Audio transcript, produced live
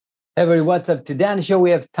Hey everybody, what's up? Today on the show, we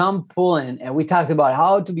have Tom Pullen, and we talked about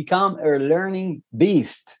how to become a learning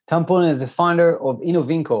beast. Tom Pullen is the founder of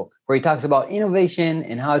Innovinco, where he talks about innovation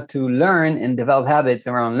and how to learn and develop habits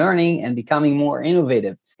around learning and becoming more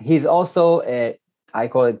innovative. He's also I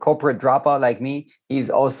call it corporate dropout like me. He's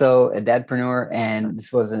also a dadpreneur, and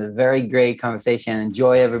this was a very great conversation.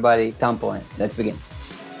 Enjoy, everybody. Tom Pullen. Let's begin.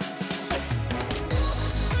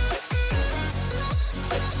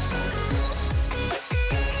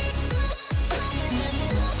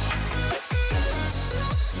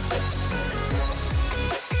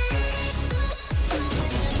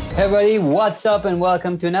 Hey everybody, what's up and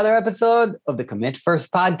welcome to another episode of the Commit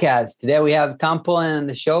First podcast. Today we have Tom Pullen on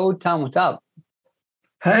the show. Tom, what's up?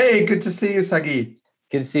 Hey, good to see you, Sagi.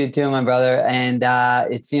 Good to see you too, my brother. And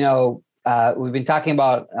we've been talking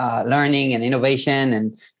about learning and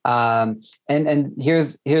innovation, and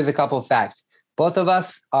here's a couple of facts. Both of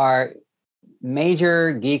us are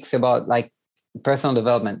major geeks about like personal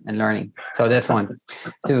development and learning. So that's one.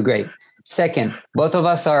 This is great. Second, both of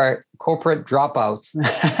us are corporate dropouts,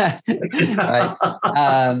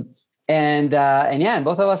 right? And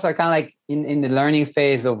both of us are kind of like in the learning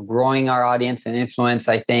phase of growing our audience and influence.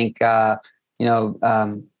 I think, like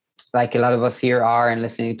a lot of us here are and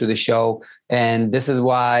listening to the show. And this is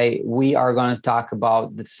why we are going to talk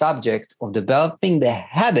about the subject of developing the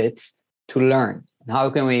habits to learn. And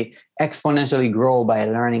how can we exponentially grow by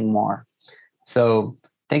learning more? So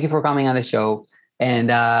thank you for coming on the show.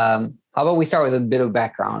 And how about we start with a bit of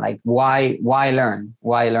background, like why learn?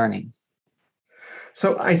 Why learning?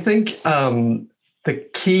 So I think the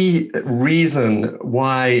key reason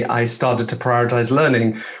why I started to prioritize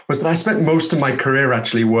learning was that I spent most of my career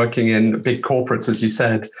actually working in big corporates, as you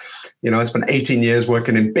said. You know, I spent 18 years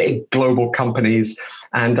working in big global companies,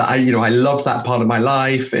 and I loved that part of my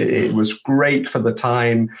life. It was great for the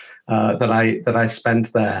time that I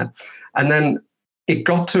spent there, and then it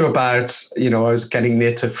got to about, I was getting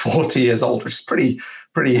near to 40 years old, which is pretty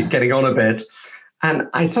getting on a bit. And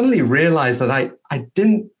I suddenly realized that I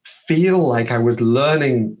didn't feel like I was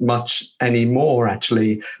learning much anymore,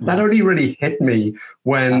 actually. That only really hit me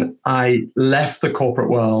when I left the corporate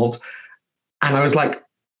world. And I was like,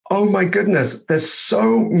 oh my goodness, there's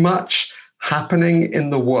so much happening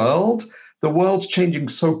in the world. The world's changing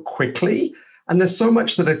so quickly. And there's so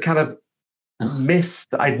much that had kind of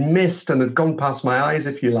I'd missed and had gone past my eyes,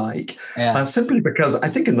 if you like, simply because I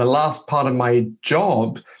think in the last part of my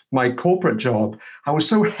job, my corporate job, I was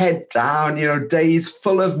so head down, days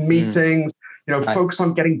full of meetings, focused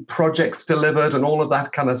on getting projects delivered and all of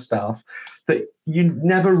that kind of stuff, that you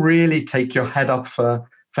never really take your head up for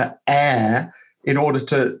air in order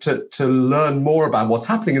to learn more about what's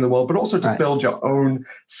happening in the world, but also to build your own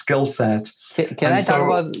skill set. Can I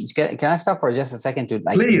stop for just a second to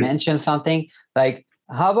mention something? Like,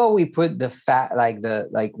 how about we put the fact,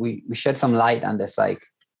 we shed some light on this,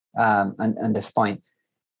 on this point.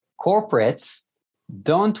 Corporates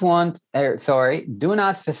do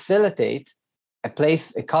not facilitate a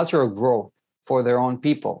culture of growth for their own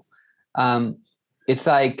people. It's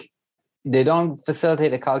like they don't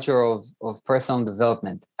facilitate a culture of personal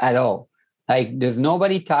development at all. Like, there's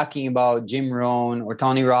nobody talking about Jim Rohn or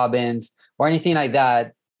Tony Robbins or anything like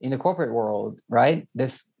that in the corporate world, right?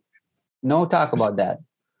 There's no talk about that.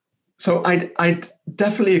 So I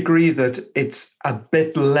definitely agree that it's a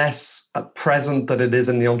bit less present than it is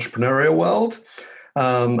in the entrepreneurial world.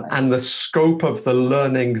 And the scope of the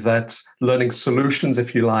learning solutions,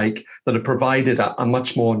 if you like, that are provided are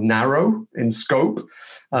much more narrow in scope.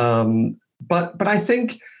 But I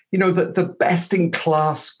think, that the best in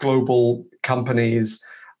class global companies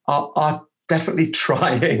are definitely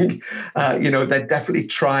trying, they're definitely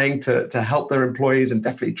trying to help their employees and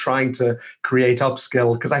definitely trying to create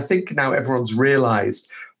upskill. Because I think now everyone's realized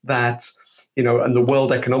that, and the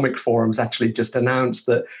World Economic Forum's actually just announced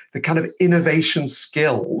that the kind of innovation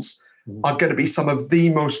skills are going to be some of the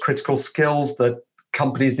most critical skills that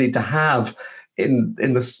companies need to have in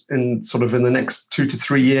the next 2 to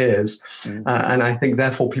 3 years. And I think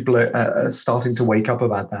therefore people are starting to wake up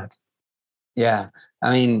about that. Yeah.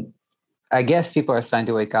 I mean, I guess people are starting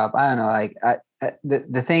to wake up. I don't know,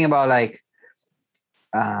 the thing about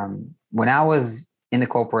when I was in the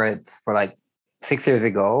corporate for 6 years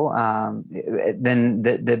ago, then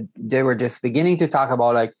they were just beginning to talk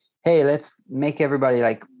about hey, let's make everybody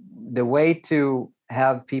the way to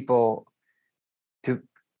have people to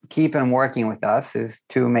keep on working with us is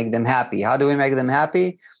to make them happy. How do we make them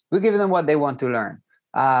happy? We give them what they want to learn.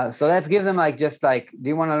 So let's give them do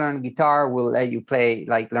you want to learn guitar? We'll let you play,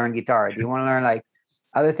 learn guitar. Do you want to learn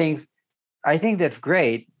other things? I think that's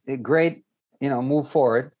great. Great, move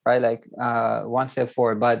forward, right? One step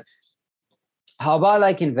forward. But how about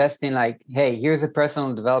like investing like, hey, here's a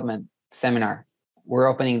personal development seminar. We're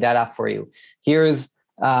opening that up for you. Here's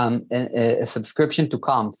a subscription to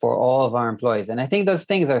Calm for all of our employees. And I think those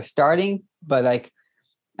things are starting, but like,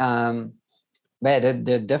 but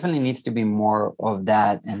there definitely needs to be more of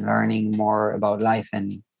that and learning more about life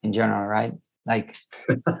and in general, right? Like,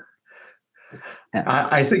 yeah.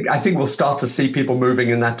 I think we'll start to see people moving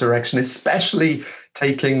in that direction, especially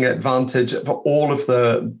taking advantage of all of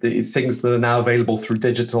the things that are now available through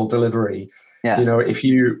digital delivery. Yeah. You know, if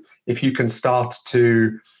you can start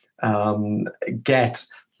to get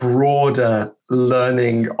broader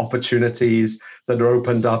learning opportunities that are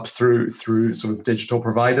opened up through sort of digital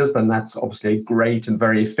providers, then that's obviously a great and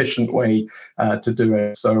very efficient way to do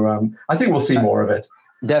it. So I think we'll see more of it.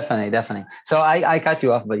 Definitely. So I cut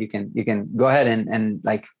you off, but you can go ahead and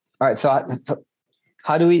like, all right. So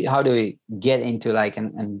how do we get into like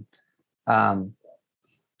and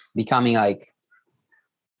becoming like,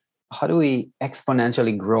 how do we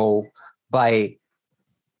exponentially grow by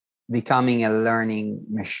becoming a learning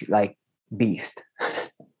like beast?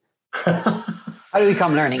 How do we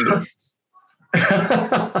become learning beasts?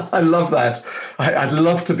 I love that. I'd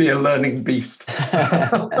love to be a learning beast.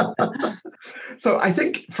 So I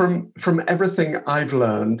think from everything I've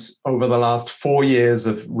learned over the last 4 years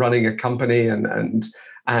of running a company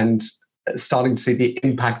and starting to see the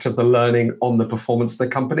impact of the learning on the performance of the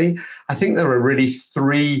company, I think there are really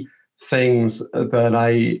 3 things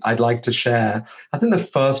that I'd like to share. I think the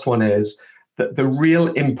first one is that the real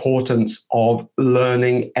importance of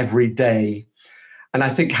learning every day. And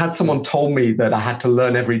I think had someone told me that I had to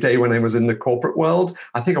learn every day when I was in the corporate world,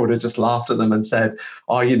 I think I would have just laughed at them and said,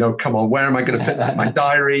 oh, come on, where am I going to fit that in my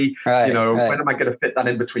diary? When am I going to fit that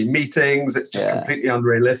in between meetings? It's just completely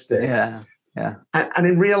unrealistic. Yeah. And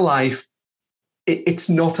in real life, it's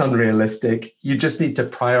not unrealistic. You just need to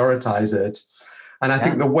prioritize it. And I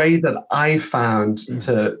think the way that I found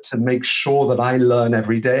to make sure that I learn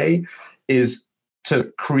every day is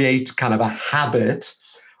to create kind of a habit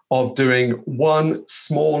of doing one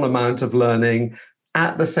small amount of learning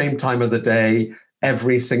at the same time of the day,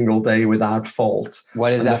 every single day without fault.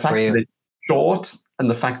 What is that for you? The fact that it's short and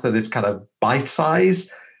the fact that it's kind of bite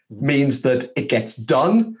size means that it gets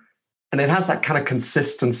done. And it has that kind of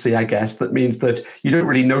consistency, I guess, that means that you don't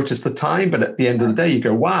really notice the time, but at the end of the day, you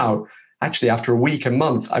go, wow, actually, after a week, a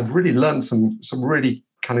month, I've really learned some really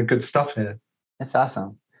kind of good stuff here. That's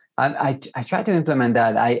awesome. I try to implement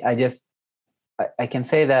that. I can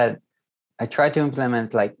say that I try to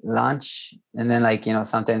implement like lunch, and then like,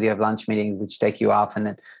 sometimes you have lunch meetings which take you off. And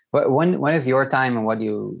then when is your time and what do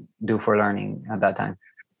you do for learning at that time?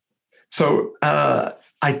 So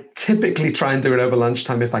I typically try and do it over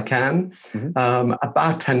lunchtime if I can,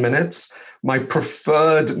 about 10 minutes. My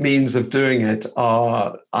preferred means of doing it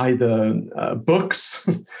are either books,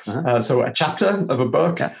 so a chapter of a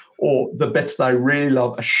book, or the bits that I really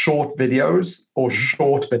love are short videos or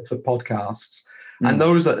short bits of podcasts. And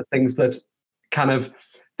those are things that kind of,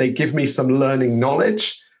 they give me some learning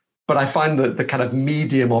knowledge, but I find that the kind of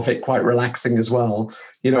medium of it quite relaxing as well.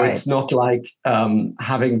 It's not like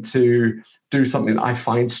having to do something that I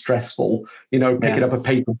find stressful. Picking up a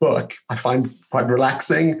paper book, I find quite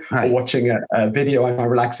relaxing. Or watching a video, I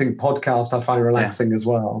find relaxing. Podcast, I find relaxing as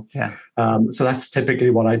well. Yeah. So that's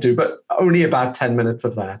typically what I do, but only about 10 minutes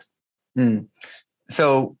of that.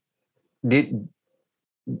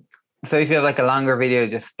 So if you have like a longer video,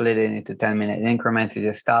 just split it into 10-minute increments. You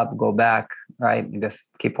just stop, go back, right? You just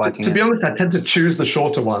keep watching. To be honest, I tend to choose the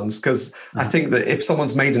shorter ones because I think that if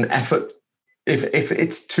someone's made an effort, if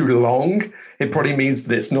it's too long, it probably means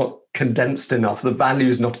that it's not condensed enough. The value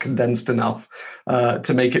is not condensed enough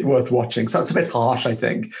to make it worth watching. So it's a bit harsh, I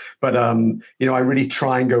think. But I really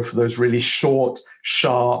try and go for those really short,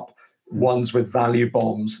 sharp ones with value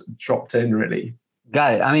bombs dropped in, really.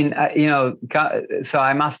 Got it. I mean, so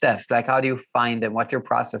I must ask, like, how do you find them? What's your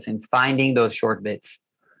process in finding those short bits?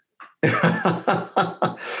 So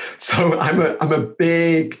I'm a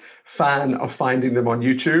big fan of finding them on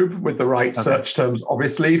YouTube with the right search terms,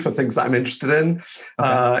 obviously, for things that I'm interested in.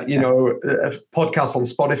 Podcasts on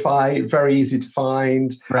Spotify, very easy to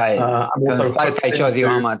find. Right. Spotify shows you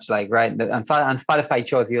how much, like, right? On Spotify, it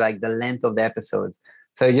shows you like the length of the episodes.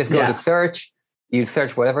 So you just go to search. You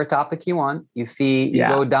search whatever topic you want. You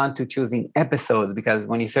go down to choosing episodes, because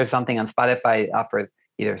when you search something on Spotify, it offers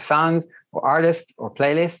either songs or artists or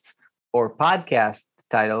playlists or podcast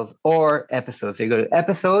titles or episodes. So you go to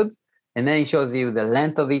episodes, and then it shows you the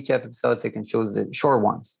length of each episode, so you can choose the short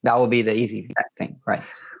ones. That will be the easy thing, right?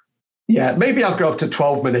 Yeah, maybe I'll go up to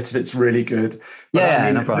 12 minutes if it's really good.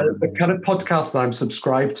 But no problem. The kind of podcast that I'm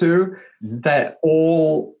subscribed to, they're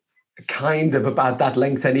all kind of about that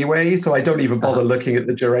length anyway. So I don't even bother looking at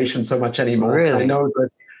the duration so much anymore. Really? I know that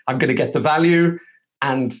I'm going to get the value,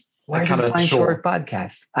 and where do you find short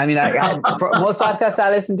podcasts? I mean, for most podcasts I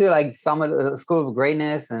listen to, like some of the School of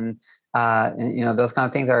Greatness and those kind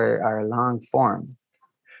of things are long form.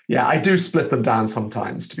 Yeah, I do split them down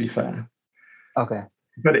sometimes, to be fair. Okay.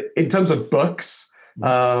 But in terms of books,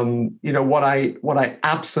 what I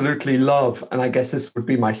absolutely love, and I guess this would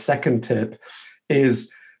be my second tip, is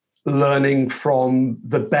learning from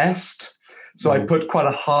the best. So I put quite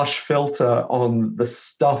a harsh filter on the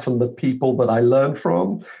stuff and the people that I learn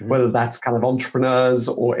from, whether that's kind of entrepreneurs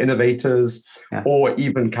or innovators or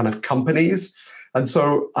even kind of companies. And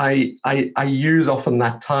so I use often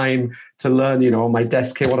that time to learn, on my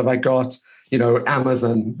desk here, what have I got?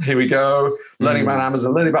 Amazon, here we go, learning about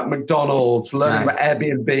Amazon, learning about McDonald's, learning about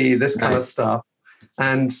Airbnb, this kind of stuff.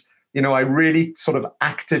 And, I really sort of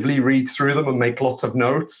actively read through them and make lots of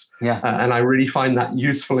notes. And I really find that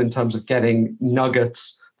useful in terms of getting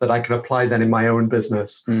nuggets that I can apply then in my own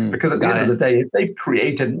business. Because at the end of the day, if they've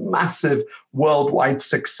created massive worldwide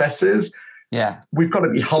successes, we've got to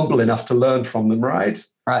be humble enough to learn from them, right?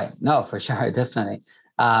 Right. No, for sure. Definitely.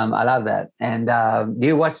 I love that. And do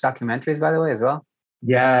you watch documentaries, by the way, as well?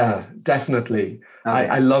 Yeah, definitely. Okay.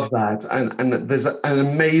 I love that. And there's an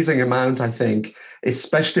amazing amount, I think,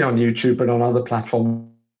 especially on YouTube and on other platforms,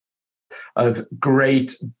 of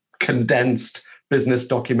great condensed business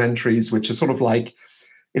documentaries, which are sort of like,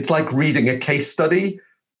 it's like reading a case study,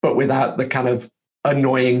 but without the kind of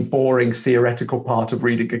annoying, boring theoretical part of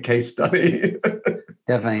reading a case study.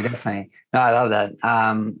 Definitely. No, I love that.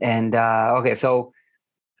 Okay, so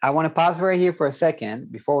I want to pause right here for a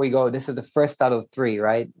second before we go. This is the first out of 3,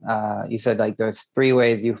 right? You said like there's 3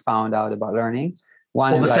 ways you found out about learning.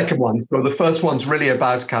 The second one. So the first one's really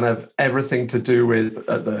about kind of everything to do with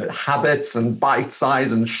the habits and bite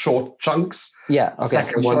size and short chunks. Yeah. Okay. The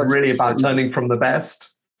second one really about learning from the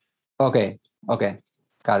best. Okay.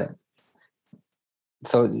 Got it.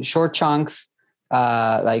 So short chunks,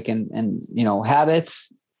 like in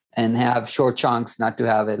habits, and have short chunks, not to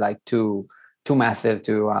have it like too massive,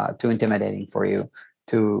 too intimidating for you.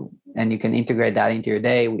 And you can integrate that into your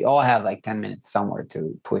day. We all have like 10 minutes somewhere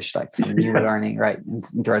to push like some new learning right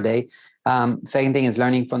into our day. Second thing is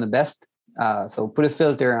learning from the best. So put a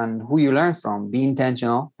filter on who you learn from. Be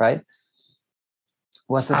intentional, right?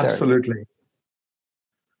 What's the third?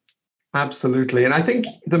 Absolutely. And I think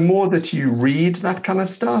the more that you read that kind of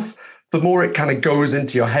stuff, the more it kind of goes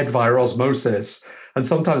into your head via osmosis. And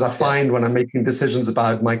sometimes I find when I'm making decisions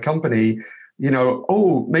about my company,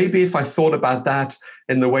 maybe if I thought about that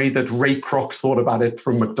in the way that Ray Kroc thought about it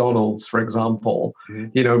from McDonald's, for example,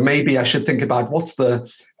 maybe I should think about what's the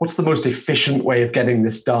most efficient way of getting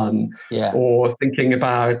this done, or thinking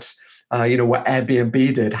about, what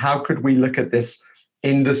Airbnb did. How could we look at this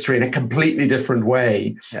industry in a completely different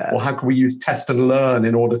way, or how can we use test and learn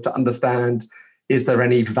in order to understand, is there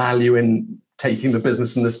any value in taking the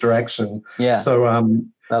business in this direction? So,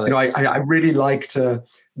 I really like to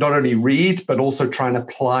not only read, but also try and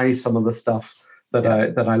apply some of the stuff that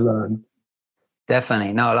I learn.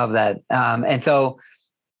 Definitely. No, I love that. And so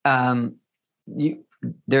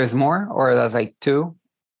there's more, or there's like 2?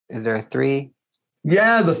 Is there 3?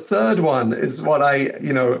 Yeah, the third one is what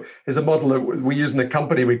is a model that we use in the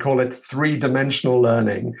company. We call it 3-dimensional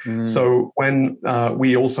learning. So when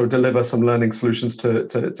we also deliver some learning solutions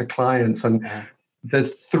to clients, and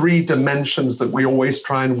there's 3 dimensions that we always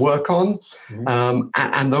try and work on.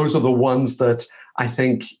 And those are the ones that I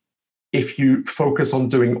think if you focus on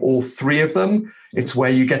doing all 3 of them, it's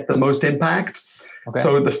where you get the most impact. Okay.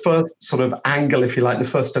 So the first sort of angle, if you like, the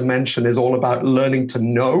first dimension is all about learning to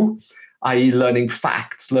know, i.e. learning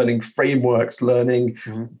facts, learning frameworks, learning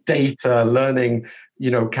data, learning,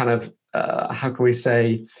 how can we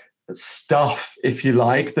say, stuff, if you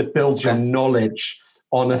like, that builds your knowledge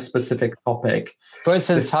on a specific topic. For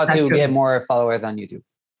instance, how to get more followers on YouTube,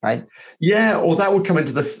 right? Yeah, or that would come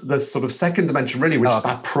into this sort of second dimension, really, which is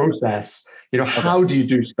about process. How do you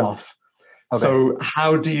do stuff? So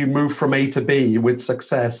how do you move from A to B with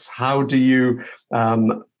success? How do you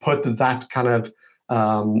put that kind of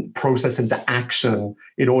process into action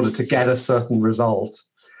in order to get a certain result?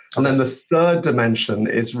 And then the third dimension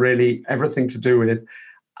is really everything to do with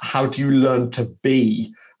how do you learn to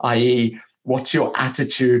be, i.e., what's your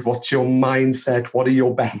attitude, what's your mindset, what are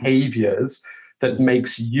your behaviors that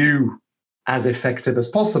makes you as effective as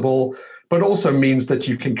possible, but also means that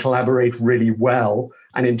you can collaborate really well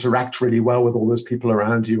and interact really well with all those people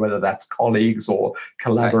around you, whether that's colleagues or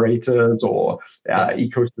collaborators or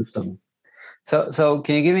ecosystem. So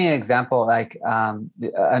can you give me an example? Like,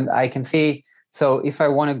 and I can see So if I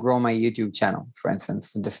want to grow my YouTube channel, for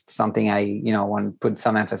instance, just something I want to put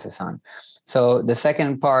some emphasis on. So the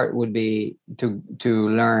second part would be to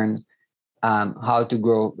learn how to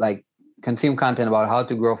grow, like consume content about how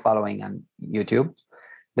to grow following on YouTube.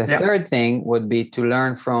 The third thing would be to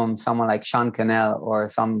learn from someone like Sean Cannell or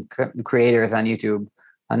some creators on YouTube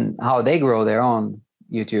and how they grow their own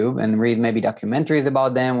YouTube, and read maybe documentaries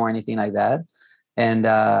about them or anything like that. And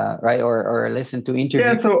right, or listen to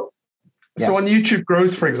interviews. So on YouTube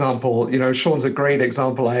Growth, for example, Sean's a great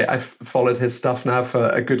example. I've followed his stuff now for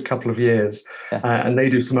a good couple of years, and they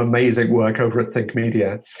do some amazing work over at Think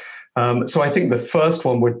Media. So I think the first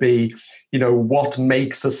one would be, what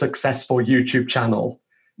makes a successful YouTube channel,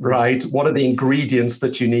 right? What are the ingredients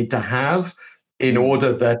that you need to have in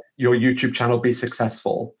order that your YouTube channel be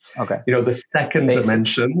successful? Okay. The second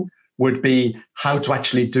dimension would be how to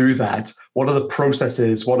actually do that. What are the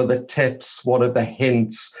processes? What are the tips? What are the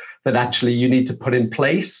hints that actually you need to put in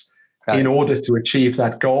place in order to achieve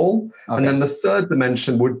that goal? Okay. And then the third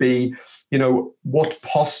dimension would be, what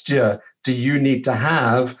posture do you need to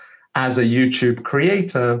have as a YouTube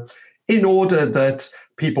creator in order that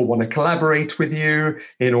people want to collaborate with you,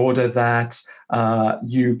 in order that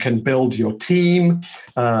you can build your team,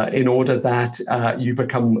 in order that you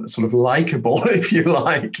become sort of likable, if you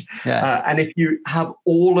like. And if you have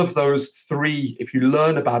all of those three, if you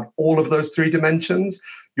learn about all of those three dimensions,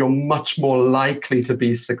 you're much more likely to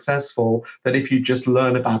be successful than if you just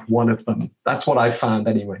learn about one of them. That's what I found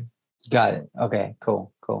anyway. Got it. Okay,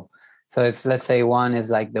 cool. So it's, let's say one is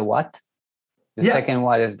like the what, the second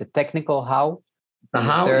one is the technical how, and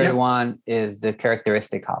the third one is the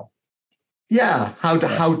characteristic how. Yeah.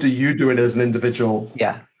 How do you do it as an individual?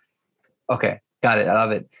 Yeah. Okay. Got it. I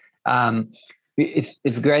love it.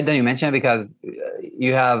 It's great that you mentioned it, because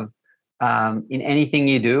you have in anything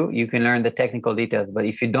you do, you can learn the technical details, but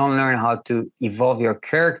if you don't learn how to evolve your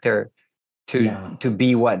character to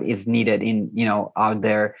be what is needed in out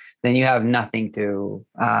there, then you have nothing to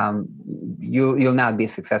you'll not be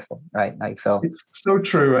successful, right? Like, so it's so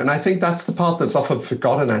true. And I think that's the part that's often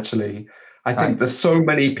forgotten, actually. I think there's so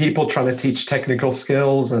many people trying to teach technical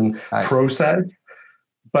skills and process,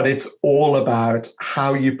 but it's all about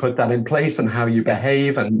how you put that in place and how you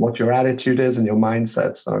behave and what your attitude is and your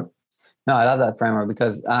mindset. So no, I love that framework,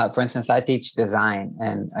 because for instance, I teach design,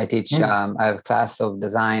 and I teach I have a class of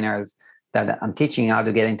designers that I'm teaching how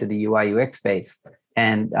to get into the UI UX space.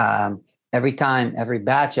 And every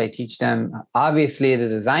batch, I teach them obviously the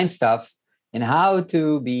design stuff and how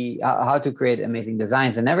to create amazing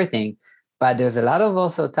designs and everything. But there's a lot of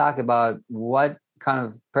also talk about what kind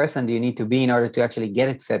of person do you need to be in order to actually get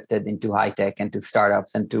accepted into high tech and to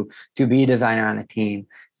startups, and to be a designer on a team,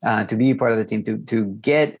 to be part of the team, to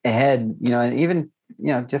get ahead, and even,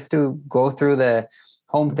 just to go through the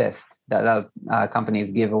home test that companies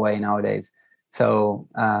give away nowadays. So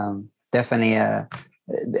definitely a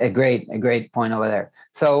great point over there.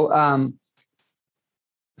 So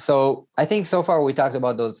so I think so far we talked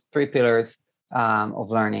about those three pillars of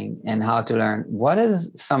learning and how to learn. What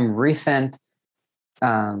is some recent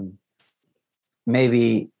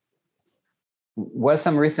what's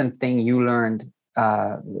some recent thing you learned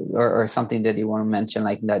or something that you want to mention,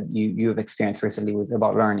 like that you've experienced recently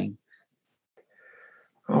about learning?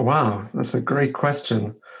 Oh, wow. That's a great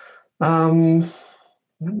question. Let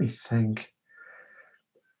me think.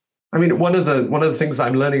 I mean, one of the things that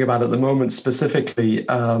I'm learning about at the moment specifically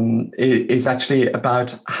is actually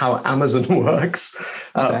about how Amazon works,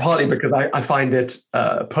 partly because I find it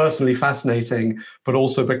personally fascinating, but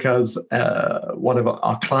also because one of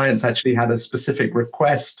our clients actually had a specific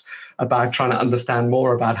request about trying to understand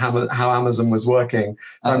more about how Amazon was working.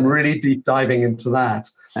 So I'm really deep diving into that.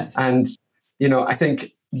 Nice. And, I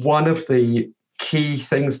think one of the key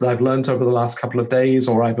things that I've learned over the last couple of days,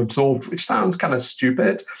 or I've absorbed, which sounds kind of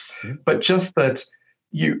stupid, but just that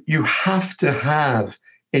you have to have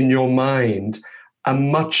in your mind a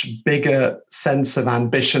much bigger sense of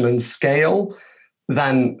ambition and scale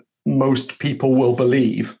than most people will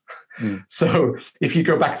believe. So if you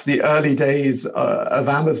go back to the early days of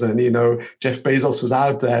Amazon, Jeff Bezos was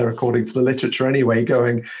out there, according to the literature anyway,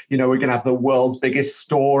 going, we're going to have the world's biggest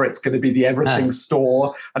store. It's going to be the everything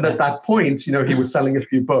store. And at that point, he was selling a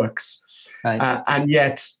few books. And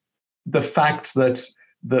yet the fact that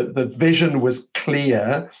the vision was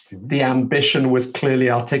clear, the ambition was clearly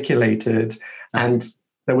articulated, and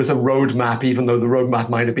there was a roadmap, even though the roadmap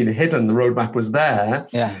might have been hidden, the roadmap was there.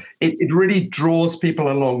 It really draws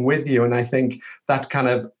people along with you. And I think that kind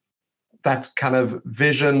of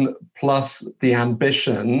vision plus the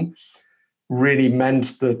ambition really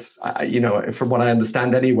meant that, from what I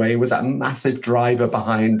understand anyway, was that massive driver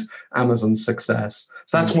behind Amazon's success.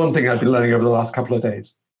 So that's one thing I've been learning over the last couple of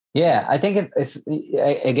days. Yeah, I think it's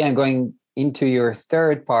again going into your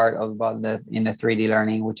third part about the 3D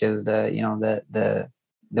learning, which is the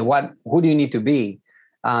who do you need to be,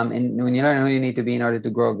 and when you learn who you need to be in order to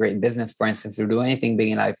grow a great business, for instance, to do anything big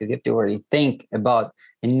in life, is you have to already think about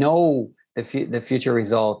and know the future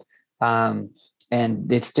result.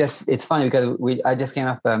 And it's funny because I just came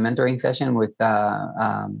off a mentoring session with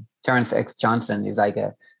Terrence X Johnson. He's like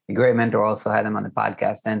a great mentor. Also had him on the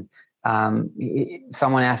podcast, and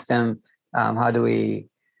someone asked him, how do we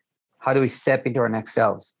step into our next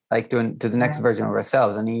selves, like to the next version of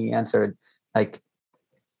ourselves? And he answered, like,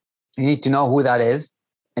 you need to know who that is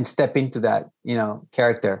and step into that,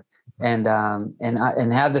 character, and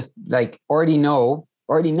have the, like, already know,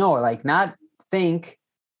 like, not think,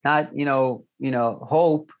 not,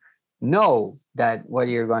 hope, know that what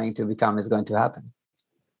you're going to become is going to happen.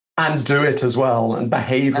 And do it as well and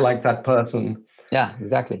behave like that person. Yeah,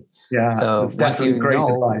 exactly. Yeah. So once you great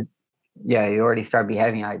know, advice. yeah, you already start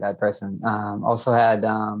behaving like that person. Also had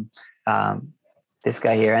this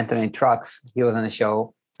guy here, Anthony Trucks. He was on the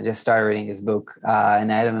show. I just started reading his book,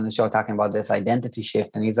 and I had him on the show talking about this identity shift.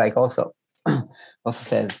 And he's like, also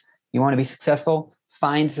says, you want to be successful,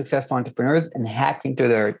 find successful entrepreneurs and hack into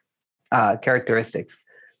their characteristics.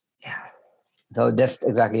 Yeah. So that's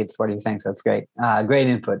exactly, it's what he's saying. So it's great. Great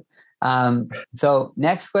input. So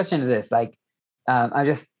next question is this, like, I'm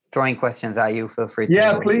just throwing questions at you. Feel free to.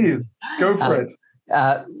 Yeah, please go for it.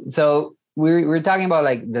 So we're talking about,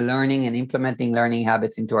 like, the learning and implementing learning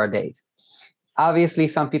habits into our days. Obviously,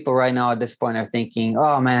 some people right now at this point are thinking,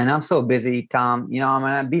 oh man, I'm so busy, Tom. I'm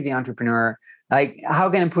a busy entrepreneur. Like, how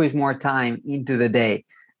can I put more time into the day?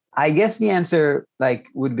 I guess the answer, like,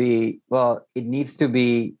 would be, well, it needs to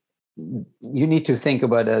be, you need to think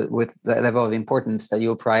about it with the level of importance that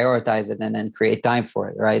you'll prioritize it and then create time for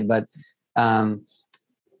it, right? But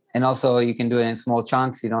and also you can do it in small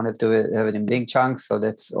chunks. You don't have to have it in big chunks. So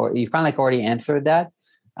or you kind of like already answered that.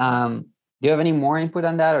 Do you have any more input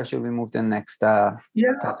on that, or should we move to the next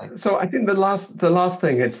topic? So I think the last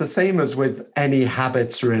thing, it's the same as with any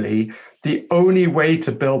habits, really. The only way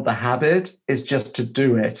to build the habit is just to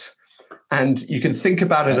do it. And you can think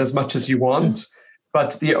about it as much as you want,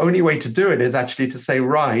 but the only way to do it is actually to say,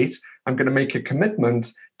 right, I'm going to make a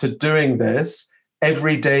commitment to doing this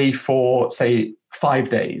every day for, say, 5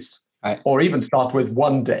 days. Right. Or even start with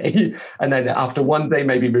 1 day. And then after 1 day,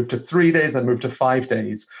 maybe move to 3 days, then move to 5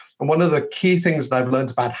 days. And one of the key things that I've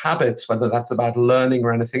learned about habits, whether that's about learning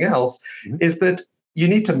or anything else, is that you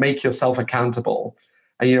need to make yourself accountable.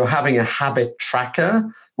 And, having a habit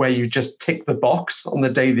tracker where you just tick the box on the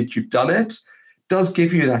day that you've done it does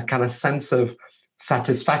give you that kind of sense of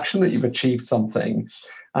satisfaction that you've achieved something.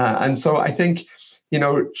 And so I think,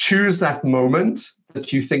 choose that moment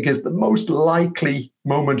that you think is the most likely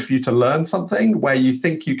moment for you to learn something, where you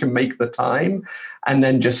think you can make the time, and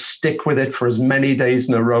then just stick with it for as many days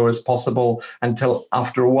in a row as possible until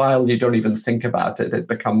after a while you don't even think about it. It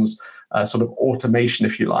becomes a sort of automation,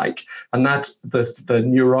 if you like. And that the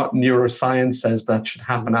neuroscience says that should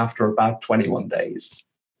happen after about 21 days,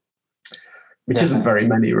 which isn't very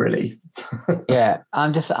many, really. Yeah,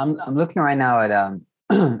 I'm looking right now at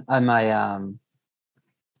on my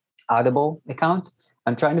Audible account.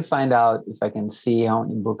 I'm trying to find out if I can see how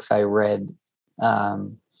many books I read,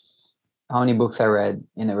 in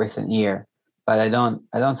a recent year, but I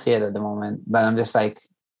don't see it at the moment. But I'm just like,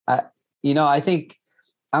 I think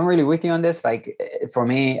I'm really with you on this. Like, for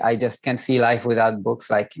me, I just can't see life without books.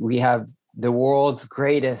 Like, we have the world's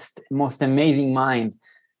greatest, most amazing minds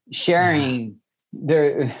sharing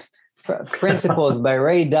their principles by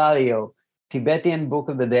Ray Dalio, Tibetan Book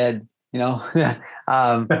of the Dead,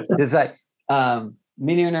 just like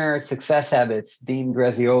Millionaire Success Habits, Dean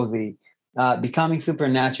Graziosi, Becoming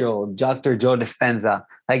Supernatural, Dr. Joe Dispenza.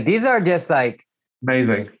 Like, these are just like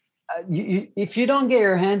amazing. If you don't get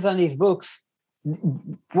your hands on these books,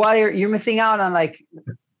 you're missing out on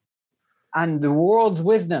the world's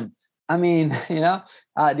wisdom. I mean,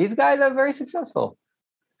 these guys are very successful.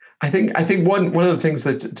 I think one of the things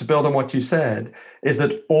that, to build on what you said, is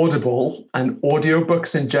that Audible and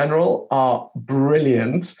audiobooks in general are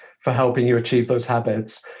brilliant for helping you achieve those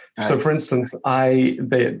habits. Right. So, for instance,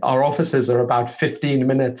 our offices are about 15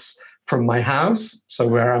 minutes from my house. So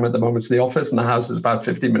where I'm at the moment is the office, and the house is about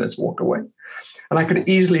 15 minutes walk away. And I could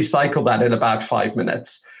easily cycle that in about 5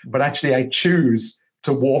 minutes. But actually, I choose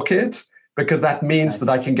to walk it because that means that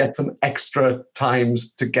I can get some extra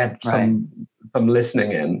times to get some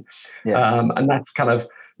listening in. Yeah. And that's kind of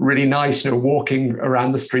really nice, walking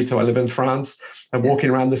around the streets. So I live in France, and walking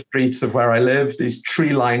around the streets of where I live, these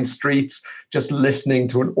tree-lined streets, just listening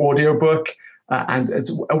to an audiobook. And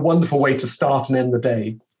it's a wonderful way to start and end the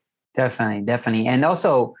day. Definitely. And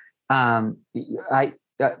also, I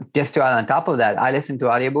just to add on top of that, I listen to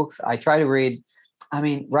audiobooks. I try to read. I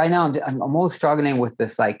mean, right now I'm almost struggling with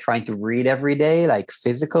this, like trying to read every day, like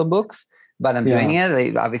physical books, but I'm doing it.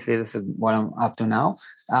 Like, obviously, this is what I'm up to now.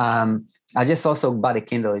 I just also bought a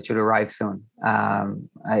Kindle. It should arrive soon.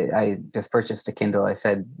 I just purchased a Kindle. I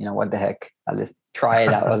said, what the heck? I'll just try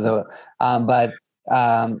it out.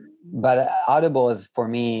 But Audible is for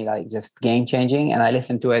me like just game changing, and I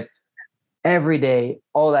listen to it every day,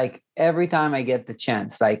 or like every time I get the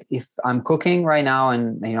chance. Like if I'm cooking right now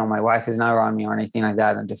and my wife is not around me or anything like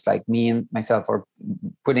that, and just like me and myself are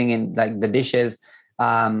putting in like the dishes,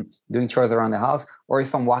 doing chores around the house, or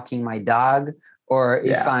if I'm walking my dog, or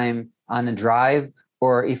if I'm on a drive,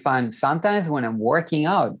 or if I'm sometimes when I'm working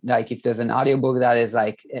out, like if there's an audiobook that is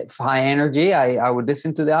like high energy, I would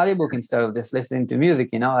listen to the audiobook instead of just listening to music,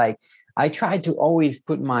 like I try to always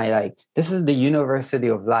put this is the university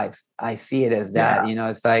of life. I see it as that,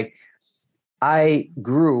 it's like I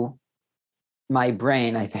grew my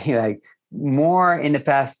brain, I think like more in the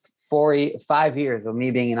past 5 years of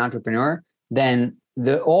me being an entrepreneur than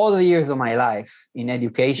all the years of my life in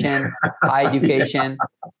education, high education,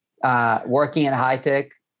 working at high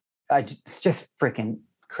tech. It's just freaking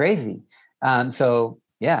crazy. So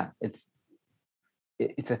yeah,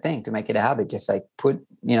 it's a thing to make it a habit. Just like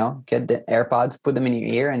get the AirPods, put them in your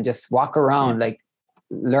ear, and just walk around like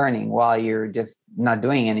learning while you're just not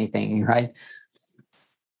doing anything, right?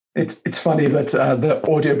 It's funny that the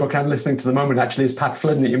audiobook I'm listening to the moment actually is Pat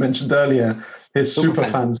Flynn that you mentioned earlier. His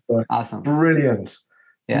Superfans book. Awesome. Brilliant.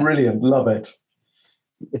 Yeah. Brilliant. Love it.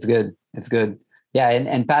 It's good. Yeah,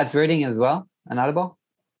 and Pat's reading as well on Audible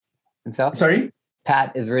himself. Sorry?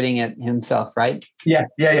 Pat is reading it himself, right? Yeah,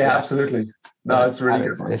 absolutely. No, it's really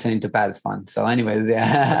good. Listening to Pat is fun. So anyways,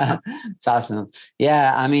 yeah, it's awesome.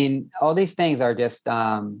 Yeah, I mean, all these things are just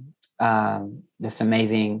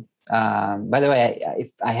amazing. By the way,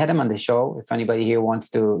 if I had him on the show, if anybody here wants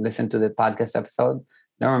to listen to the podcast episode,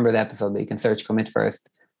 I don't remember the episode, but you can search Commit First,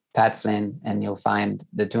 Pat Flynn, and you'll find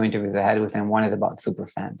the 2 interviews I had with him. One is about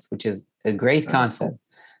superfans, which is a great concept.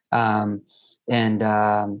 And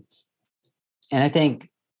I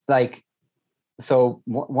think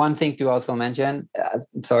one thing to also mention,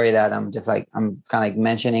 sorry that I'm kind of like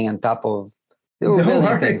mentioning on top of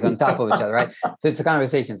things on top of each other, right? So it's a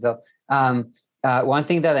conversation. So one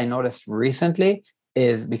thing that I noticed recently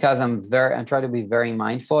is because I'm trying to be very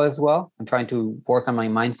mindful as well. I'm trying to work on my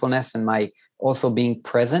mindfulness and my also being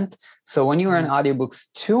present. So when you're in audiobooks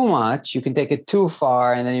too much, you can take it too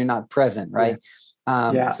far and then you're not present, right?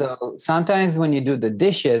 So sometimes when you do the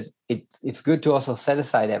dishes, it's good to also set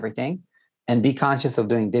aside everything and be conscious of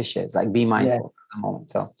doing dishes, like be mindful at the moment.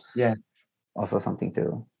 So also something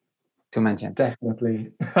to mention.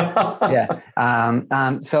 Definitely.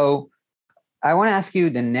 So I want to ask you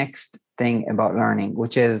the next thing about learning,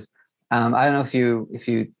 which is, I don't know if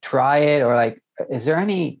you try it, or like, is there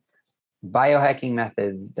any biohacking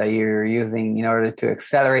methods that you're using in order to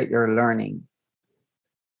accelerate your learning?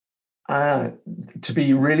 To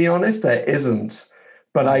be really honest, there isn't.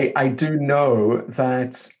 But I do know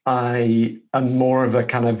that I am more of a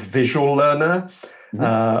kind of visual learner,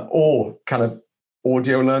 or kind of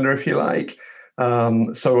audio learner, if you like.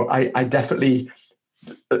 So I definitely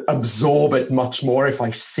absorb it much more if I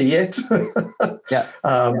see it.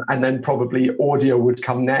 And then probably audio would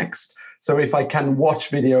come next. So if I can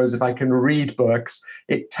watch videos, if I can read books,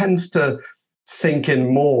 it tends to sink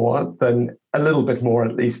in more than a little bit more,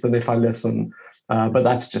 at least, than if I listen. But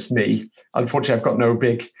that's just me. Unfortunately, I've got no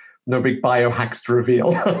big biohacks to reveal.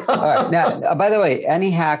 All right. Now, by the way,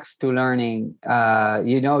 any hacks to learning?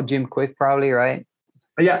 Jim Quick, probably, right?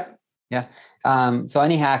 Yeah. So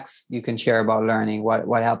any hacks you can share about learning?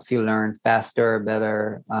 What helps you learn faster,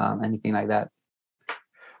 better, anything like that?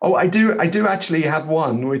 Oh, I do actually have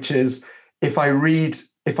one, which is if I read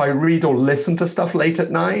or listen to stuff late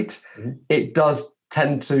at night, it does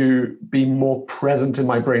tend to be more present in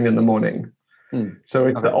my brain in the morning. So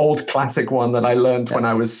it's the old classic one that I learned when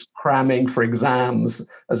I was cramming for exams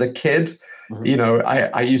as a kid.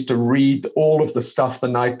 I used to read all of the stuff the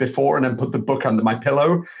night before and then put the book under my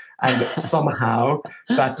pillow. And somehow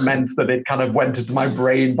that meant that it kind of went into my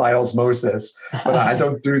brain by osmosis. But I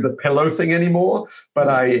don't do the pillow thing anymore. But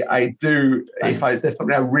I do, if there's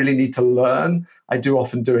something I really need to learn, I do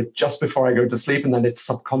often do it just before I go to sleep. And then it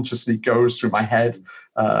subconsciously goes through my head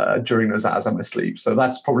during those hours I'm asleep. So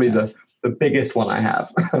that's probably the biggest one I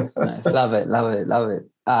have. Nice. Love it. Love it. Love it.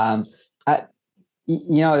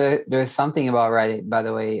 There's something about Reddit, by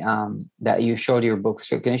the way, that you showed your books.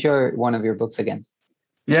 Can you show one of your books again?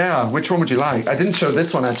 Yeah, which one would you like? I didn't show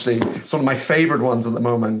this one, actually. It's one of my favorite ones at the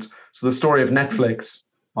moment. So the story of Netflix.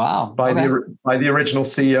 Wow. By the original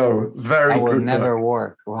CEO. Very that will good never book.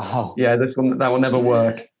 work. Wow. Yeah, that will never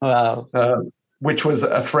work. Wow. Which was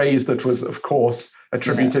a phrase that was, of course,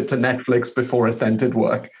 attributed to Netflix before it then did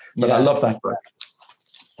work. But I love that book.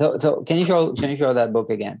 So can you show that book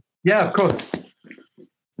again? Yeah, of course.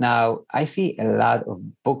 Now I see a lot of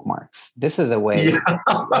bookmarks. This is a way.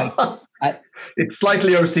 Yeah. It's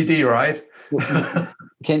slightly OCD, right?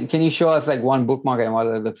 Can you show us like one bookmark and what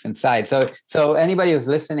it looks inside? So anybody who's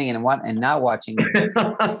listening and not watching,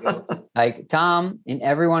 like Tom in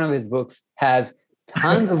every one of his books has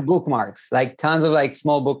tons of bookmarks, like tons of like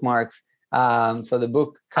small bookmarks. So the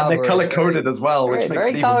book cover, and they're color coded as well, which makes it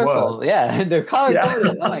even colorful. Worse. Yeah, they're color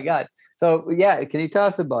coded. Oh my god! So can you tell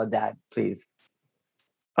us about that, please?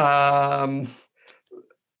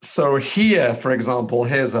 So here, for example,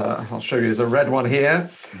 I'll show you. There's a red one here,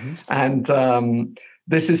 and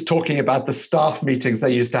this is talking about the staff meetings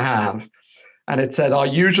they used to have, and it said our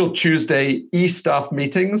usual Tuesday e-staff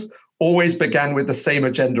meetings always began with the same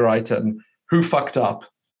agenda item: who fucked up.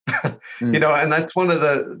 And that's one of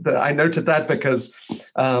the I noted that because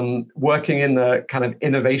working in the kind of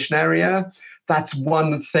innovation area, that's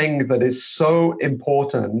one thing that is so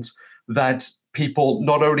important, that people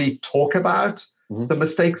not only talk about the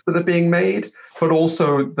mistakes that are being made, but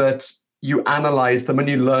also that you analyze them and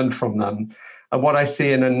you learn from them. And what I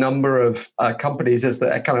see in a number of companies is that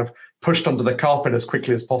they're kind of pushed under the carpet as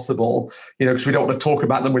quickly as possible, because we don't want to talk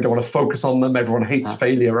about them. We don't want to focus on them. Everyone hates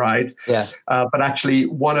failure, right? Yeah. But actually,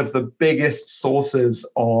 one of the biggest sources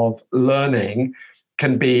of learning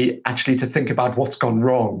can be actually to think about what's gone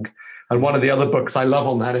wrong. And one of the other books I love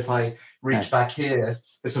on that, if I reach back here,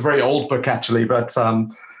 it's a very old book actually, but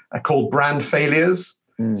called Brand Failures.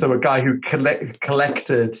 So a guy who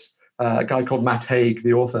collected, a guy called Matt Haig,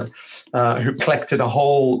 the author, who collected a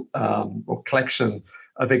whole collection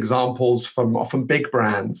of examples from often big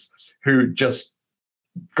brands who just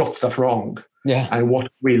got stuff wrong. Yeah. And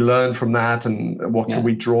what we learn from that, and what can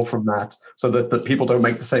we draw from that, so that people don't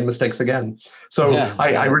make the same mistakes again. So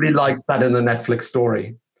I really like that in the Netflix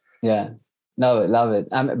story. Yeah. Love it.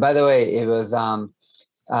 By the way, it was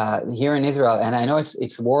here in Israel, and I know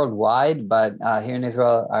it's worldwide, but here in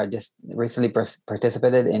Israel, I just recently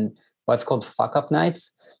participated in what's called Fuck Up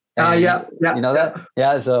Nights. Yeah. You know that?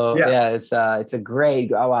 Yeah. So it's a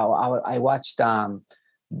great. I watched the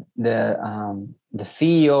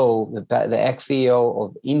CEO, the ex-CEO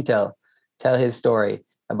of Intel, tell his story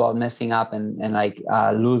about messing up and like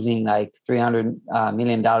losing like $300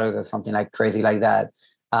 million or something like crazy like that.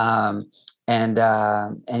 And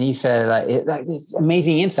he said like it's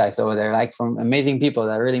amazing insights over there, like from amazing people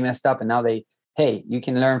that really messed up, and now you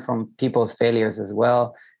can learn from people's failures as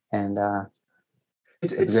well. And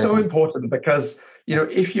it's so important, because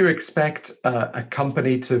if you expect a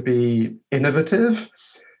company to be innovative,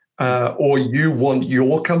 or you want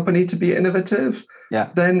your company to be innovative,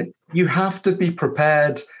 then you have to be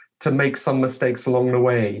prepared to make some mistakes along the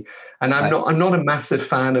way. And I'm not a massive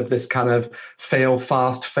fan of this kind of fail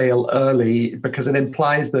fast, fail early, because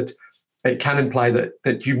it can imply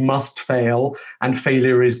that you must fail and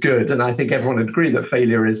failure is good. And I think everyone would agree that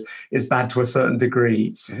failure is bad to a certain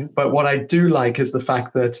degree. But what I do like is the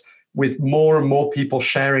fact that with more and more people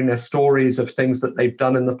sharing their stories of things that they've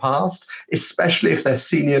done in the past, especially if they're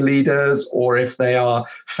senior leaders or if they are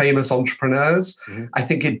famous entrepreneurs, I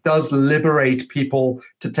think it does liberate people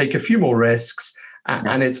to take a few more risks.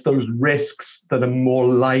 And it's those risks that are more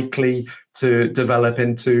likely to develop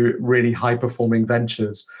into really high-performing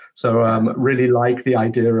ventures. So really like the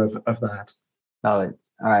idea of that. Love it.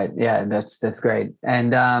 All right. Yeah, that's great.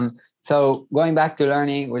 And so going back to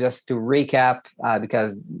learning, we're just to recap,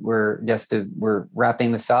 because we're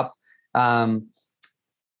wrapping this up.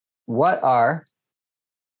 What are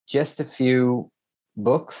just a few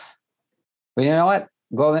books? Well, you know what?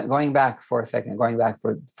 Going back for a second, going back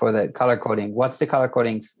for the color coding. What's the color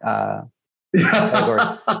coding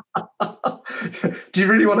categories? Do you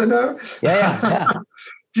really want to know? Yeah.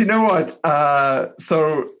 Do you know what?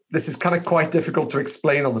 So this is kind of quite difficult to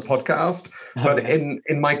explain on the podcast, but in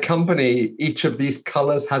my company, each of these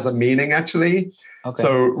colors has a meaning actually. Okay.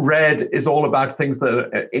 So red is all about things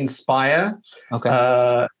that inspire.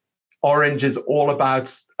 Okay. Orange is all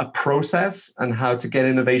about a process and how to get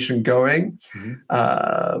innovation going.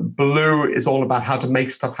 Blue is all about how to make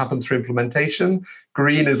stuff happen through implementation.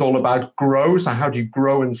 Green is all about grow. So how do you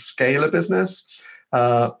grow and scale a business?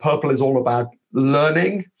 Purple is all about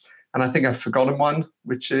learning. And I think I've forgotten one,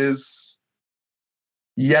 which is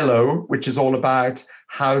yellow, which is all about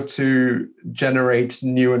how to generate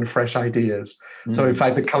new and fresh ideas. So in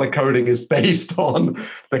fact, the color coding is based on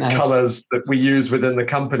the colors that we use within the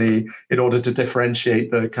company in order to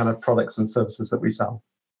differentiate the kind of products and services that we sell.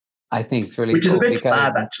 I think it's really which cool. Which is a bit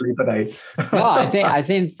sad, actually, today. No, I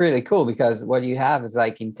think it's really cool because what you have is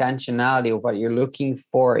like intentionality of what you're looking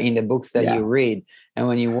for in the books that you read. And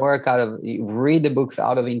when you read the books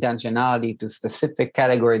out of intentionality to specific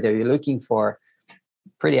category that you're looking for,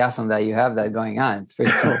 pretty awesome that you have that going on. It's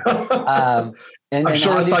pretty cool. I'm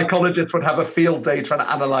sure a psychologist would have a field day trying to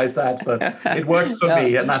analyze that, but it works for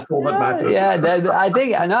me, and that's all that matters. I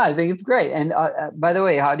think it's great. And by the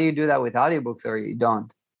way, how do you do that with audiobooks, or you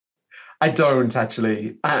don't? I don't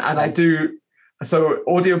actually, and I do. So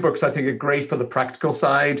audiobooks, I think, are great for the practical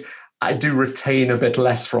side. I do retain a bit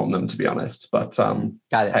less from them, to be honest. But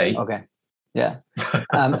got it. Hey. Okay. Yeah.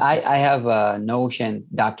 I have a Notion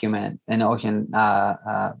document, a Notion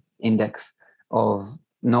index of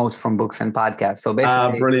notes from books and podcasts. So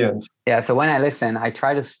basically, brilliant. Yeah. So when I listen, I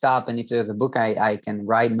try to stop, and if there's a book I can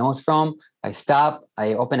write notes from, I stop,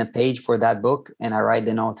 I open a page for that book, and I write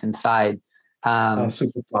the notes inside.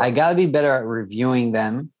 I gotta be better at reviewing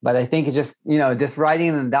them, but I think it's just, just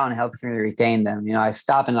writing them down helps me retain them. I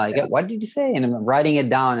stop and what did you say? And I'm writing it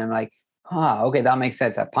down. And I'm like, okay, that makes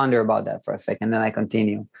sense. I ponder about that for a second, then I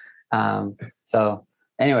continue. So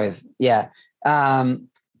anyways, yeah.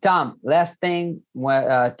 Tom, last thing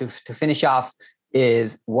to finish off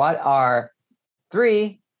is, what are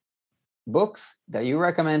 3 books that you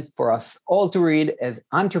recommend for us all to read as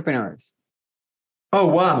entrepreneurs? Oh,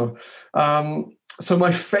 wow. So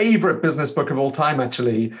my favorite business book of all time,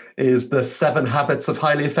 actually, is The 7 Habits of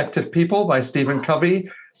Highly Effective People by Stephen Covey.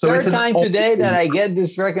 So third time today that I get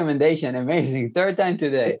this recommendation. Amazing. Third time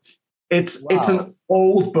today. It's an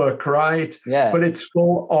old book, right? Yeah. But it's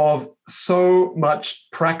full of so much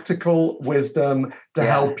practical wisdom to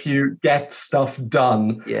help you get stuff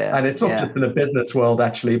done. Yeah. And it's not just in the business world,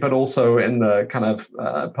 actually, but also in the kind of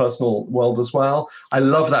personal world as well. I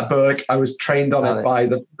love that book. I was trained on it by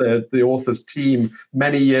the author's team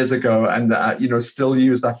many years ago, and still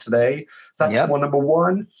use that today. So that's number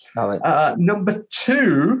 1. Number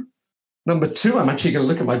two, I'm actually going to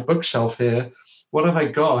look at my bookshelf here. What have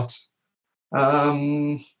I got?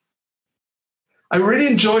 I really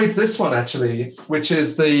enjoyed this one, actually, which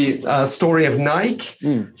is the story of Nike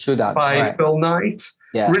by Phil Knight.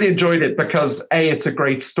 Yeah. Really enjoyed it because A, it's a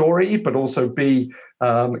great story, but also B,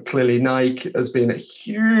 clearly Nike has been a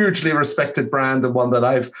hugely respected brand, and one that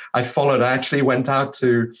I've followed. I actually went out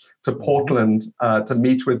to Portland to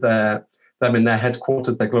meet with them in their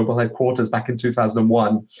headquarters, their global headquarters, back in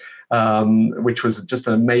 2001. Which was just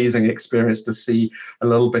an amazing experience to see a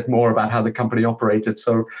little bit more about how the company operated.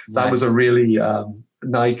 So that was a really,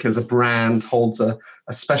 Nike as a brand holds a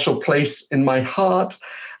special place in my heart.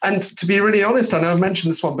 And to be really honest, I know I've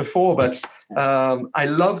mentioned this one before, but I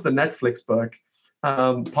love the Netflix book.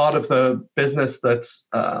 Part of the business that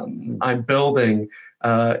I'm building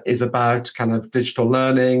is about kind of digital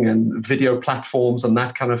learning and video platforms and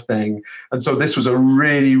that kind of thing. And so this was a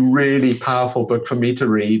really, really powerful book for me to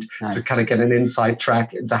read to kind of get an inside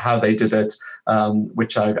track into how they did it,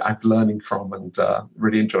 which I'm learning from, and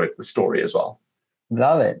really enjoyed the story as well.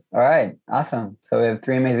 Love it. All right. Awesome. So we have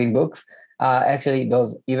 3 amazing books. Actually,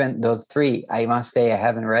 those 3, I must say I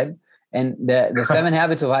haven't read. And the 7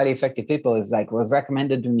 Habits of Highly Effective People was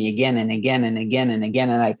recommended to me again and again and again and again.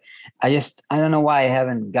 And I don't know why I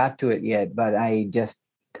haven't got to it yet, but I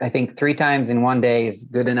think 3 times in one day is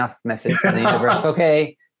good enough message for the universe.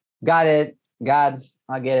 Okay, got it. God,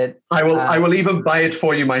 I'll get it. I will even buy it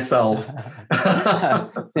for you myself.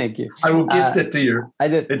 Thank you. I will gift it to you.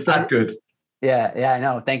 It's that good. Yeah, I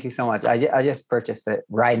know. Thank you so much. I just purchased it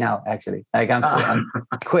right now, actually. I'm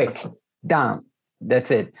quick, down.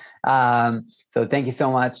 That's it. So thank you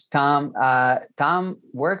so much, Tom. Tom,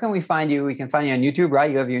 where can we find you? We can find you on YouTube,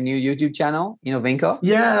 right? You have your new YouTube channel, Innovinco?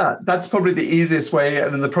 Yeah, that's probably the easiest way.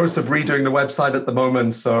 I'm in the process of redoing the website at the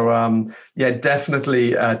moment. So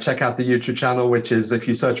definitely check out the YouTube channel, which is, if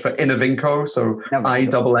you search for Innovinco, so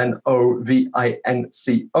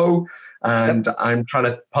INNOVINCO. And I'm trying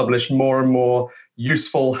to publish more and more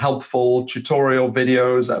useful, helpful tutorial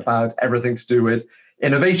videos about everything to do with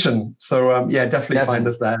innovation. So definitely find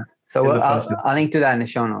us there. So I'll link to that in the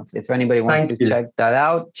show notes. If anybody wants to check that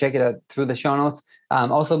out, check it out through the show notes.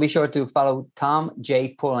 Also be sure to follow Tom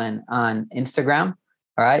J. Pullen on Instagram.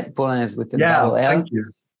 All right. Pullen is with the double L. Thank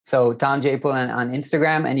you. So Tom J. Pullen on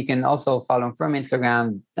Instagram, and you can also follow him from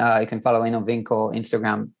Instagram. You can follow Innovinco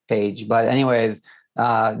Instagram page. But anyways,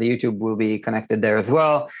 The YouTube will be connected there as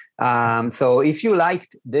well. So if you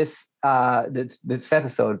liked this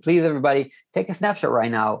episode, please everybody take a snapshot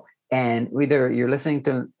right now. And whether you're listening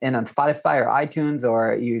to it on Spotify or iTunes,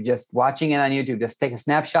 or you're just watching it on YouTube, just take a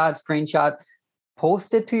snapshot, screenshot,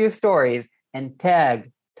 post it to your stories, and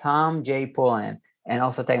tag Tom J. Pullen, and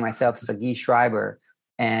also tag myself, Sagi Schreiber,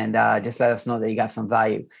 and just let us know that you got some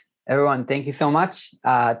value. Everyone, thank you so much.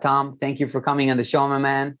 Tom, thank you for coming on the show, my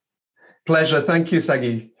man. Pleasure. Thank you,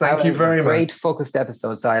 Sagi. Thank you very much. Great focused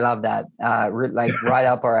episode. So I love that. Like right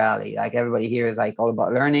up our alley. Like everybody here is like all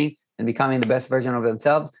about learning and becoming the best version of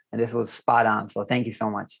themselves. And this was spot on. So thank you so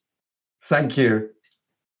much. Thank you.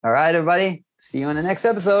 All right, everybody. See you in the next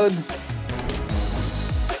episode.